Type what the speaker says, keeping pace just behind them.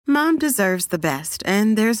Mom deserves the best,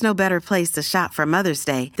 and there's no better place to shop for Mother's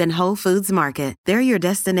Day than Whole Foods Market. They're your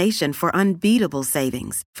destination for unbeatable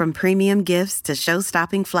savings, from premium gifts to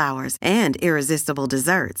show-stopping flowers and irresistible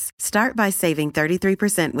desserts. Start by saving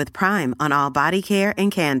 33% with Prime on all body care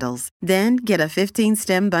and candles. Then get a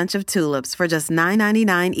 15-stem bunch of tulips for just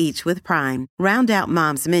 $9.99 each with Prime. Round out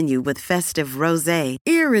Mom's menu with festive rosé,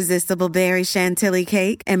 irresistible berry chantilly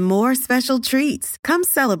cake, and more special treats. Come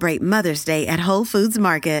celebrate Mother's Day at Whole Foods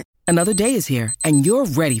Market. Another day is here, and you're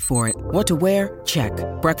ready for it. What to wear? Check.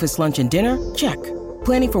 Breakfast, lunch, and dinner? Check.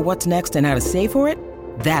 Planning for what's next and how to save for it?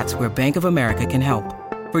 That's where Bank of America can help.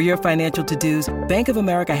 For your financial to-dos, Bank of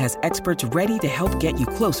America has experts ready to help get you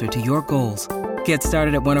closer to your goals. Get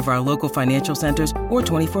started at one of our local financial centers or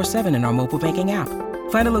 24/7 in our mobile banking app.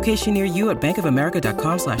 Find a location near you at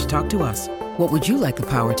bankofamerica.com/talktous. What would you like the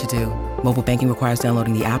power to do? Mobile banking requires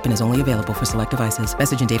downloading the app and is only available for select devices.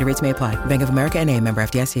 Message and data rates may apply. Bank of America N.A., member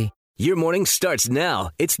FDIC. Your morning starts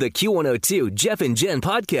now. It's the Q102 Jeff and Jen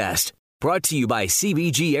podcast, brought to you by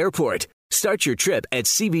CBG Airport. Start your trip at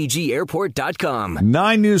CBGAirport.com.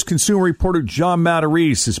 9 News consumer reporter John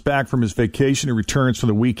Matarese is back from his vacation. He returns for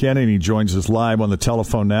the weekend, and he joins us live on the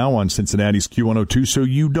telephone now on Cincinnati's Q102, so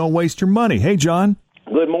you don't waste your money. Hey, John.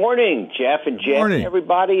 Good morning, Jeff and Jen. Morning.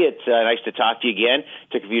 Everybody. It's nice to talk to you again.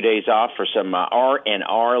 Took a few days off for some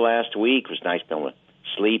R&R last week. It was nice being able to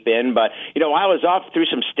sleep in. But, while I was off, threw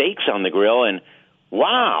some steaks on the grill, and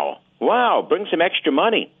wow, bring some extra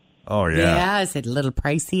money. Oh, yeah. Yeah, is it a little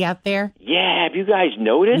pricey out there? Yeah, have you guys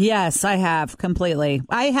noticed? Yes, I have, completely.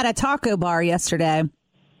 I had a taco bar yesterday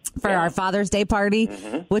for our Father's Day party,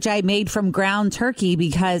 which I made from ground turkey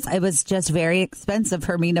because it was just very expensive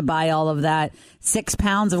for me to buy all of that 6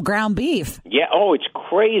 pounds of ground beef. Yeah, it's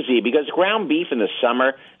crazy because ground beef in the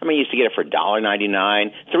summer, you used to get it for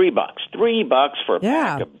 $1.99, $3 for a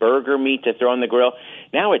pack of burger meat to throw on the grill.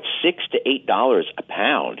 Now it's $6 to $8 a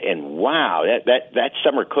pound, and wow, that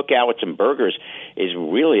summer cookout with some burgers is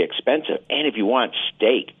really expensive. And if you want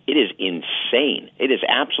steak, it is insane. It is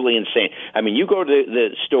absolutely insane. You go to the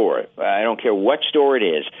store, I don't care what store it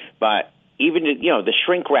is, but even the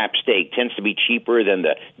shrink wrap steak tends to be cheaper than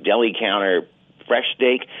the deli counter fresh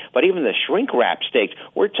steak, but even the shrink wrap steaks,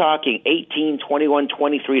 we're talking $18, $21,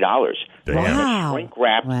 $23 for the shrink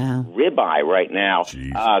wrap ribeye right now.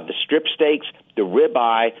 The strip steaks, the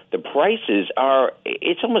ribeye, the prices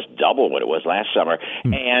it's almost double what it was last summer.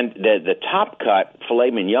 And the top cut filet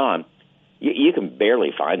mignon, you can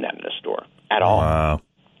barely find that in the store at all. Wow.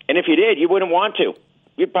 And if you did, you wouldn't want to.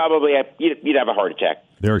 You'd probably you'd have a heart attack.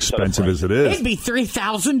 They're expensive as it is. It'd be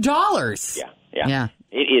 $3,000. Yeah.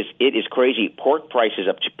 It is crazy. Pork prices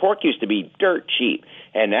up. Pork used to be dirt cheap,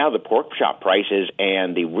 and now the pork chop prices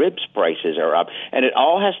and the ribs prices are up. And it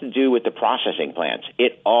all has to do with the processing plants.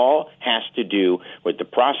 It all has to do with the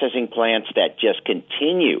processing plants that just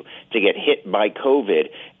continue to get hit by COVID.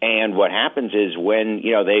 And what happens is when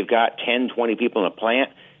they've got 10, 20 people in a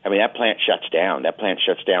plant, that plant shuts down. That plant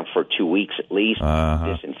shuts down for 2 weeks at least,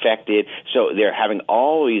 disinfected. So they're having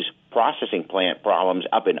all these processing plant problems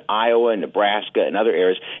up in Iowa and Nebraska and other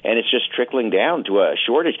areas, and it's just trickling down to a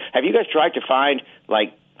shortage. Have you guys tried to find,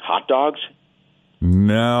 hot dogs?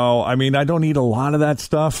 No. I don't eat a lot of that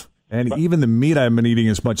stuff. And even the meat I haven't been eating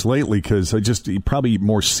as much lately because I just probably eat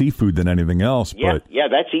more seafood than anything else. Yeah,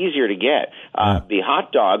 that's easier to get. The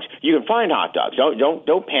hot dogs, you can find hot dogs.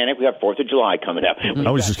 Don't panic. We have 4th of July coming up. I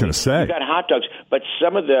was just going to say. We've got hot dogs, but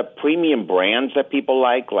some of the premium brands that people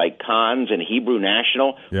like Conn's and Hebrew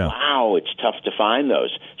National, wow, it's tough to find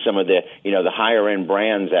those. Some of the the higher end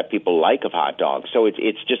brands that people like of hot dogs. So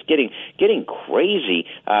it's just getting crazy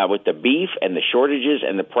with the beef and the shortages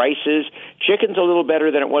and the prices. Chicken's a little better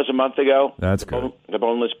than it was a month ago. That's good. The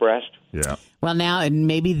boneless breast. Yeah. Well, now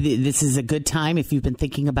maybe this is a good time if you've been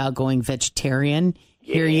thinking about going vegetarian.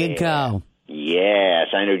 Here you go. Yes,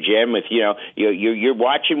 I know, Jim. With you're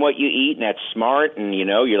watching what you eat, and that's smart. And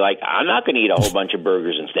you're like, I'm not going to eat a whole bunch of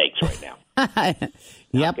burgers and steaks right now.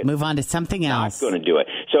 Yep. Move on to something else. Not going to do it.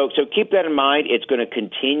 So keep that in mind. It's going to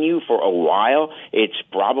continue for a while. It's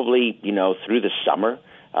probably through the summer.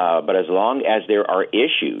 But as long as there are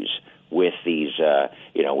issues with these,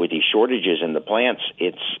 with these shortages in the plants,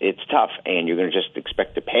 it's tough, and you're going to just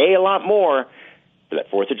expect to pay a lot more for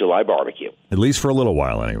that 4th of July barbecue. At least for a little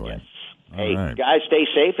while, anyway. Yes. Hey, guys, stay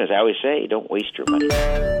safe. As I always say, don't waste your money.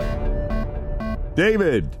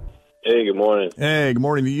 David. Hey, good morning. Hey, good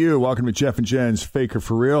morning to you. Welcome to Jeff and Jen's Faker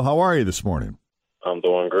for Real. How are you this morning? I'm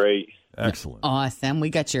doing great. Excellent. Awesome. We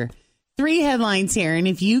got your 3 headlines here, and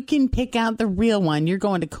if you can pick out the real one, you're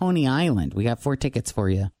going to Coney Island. We got 4 tickets for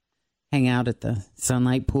you. Hang out at the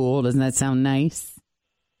Sunlight Pool. Doesn't that sound nice?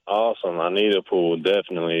 awesome. I need a pool,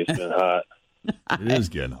 definitely. It's been hot. It is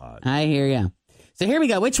getting hot. I hear you. So here we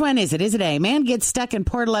go. Which one is it? Is it A, man gets stuck in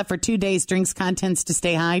Portlet for 2 days, drinks contents to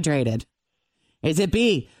stay hydrated? Is it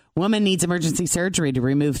B, woman needs emergency surgery to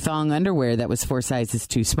remove thong underwear that was 4 sizes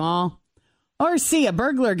too small? Or C, a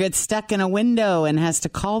burglar gets stuck in a window and has to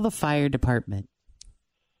call the fire department?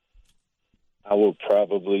 I would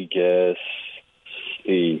probably guess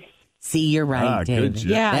C. C, you're right, David. Good job.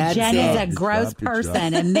 Yeah, That's Jen is a it. gross Good job.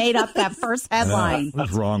 person and made up that first headline.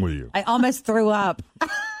 What's wrong with you? I almost threw up.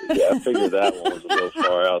 Yeah, I figured that one was a little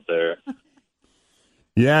far out there.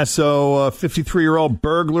 Yeah, so a 53-year-old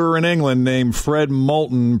burglar in England named Fred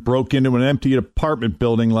Moulton broke into an empty apartment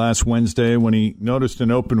building last Wednesday when he noticed an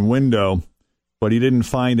open window, but he didn't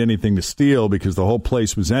find anything to steal because the whole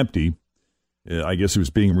place was empty. I guess it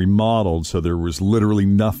was being remodeled, so there was literally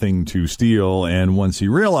nothing to steal, and once he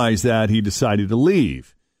realized that, he decided to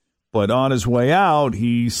leave. But on his way out,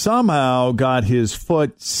 he somehow got his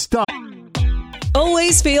foot stuck.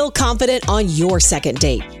 Always feel confident on your second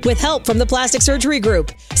date. With help from the Plastic Surgery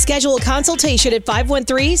Group. Schedule a consultation at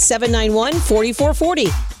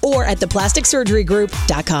 513-791-4440 or at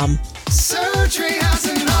theplasticsurgerygroup.com. Surgery has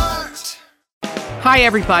an art. Hi,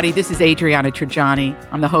 everybody. This is Adriana Trajani.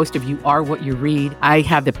 I'm the host of You Are What You Read. I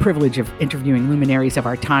have the privilege of interviewing luminaries of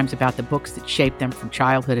our times about the books that shaped them from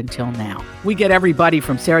childhood until now. We get everybody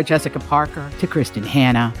from Sarah Jessica Parker to Kristen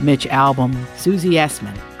Hanna, Mitch Albom, Susie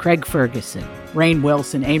Essman, Craig Ferguson, Rainn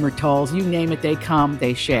Wilson, Amor Tolls, you name it, they come,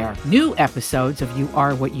 they share. New episodes of You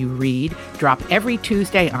Are What You Read drop every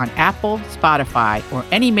Tuesday on Apple, Spotify, or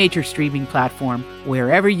any major streaming platform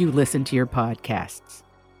wherever you listen to your podcasts.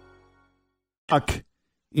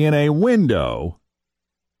 In a window,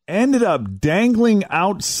 ended up dangling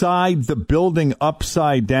outside the building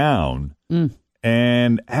upside down,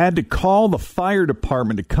 and had to call the fire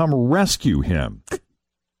department to come rescue him.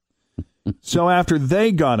 So after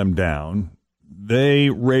they got him down, they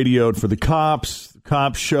radioed for the cops. The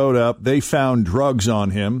cops showed up. They found drugs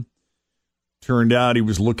on him. Turned out he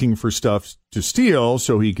was looking for stuff to steal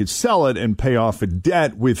so he could sell it and pay off a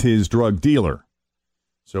debt with his drug dealer.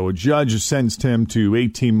 So a judge has sentenced him to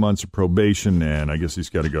 18 months of probation, and I guess he's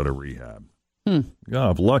got to go to rehab.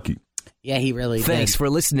 God, lucky. Yeah, he really did. Thanks for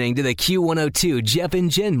listening to the Q102 Jeff and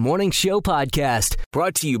Jen Morning Show podcast,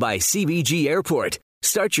 brought to you by CBG Airport.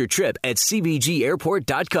 Start your trip at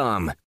CBGAirport.com.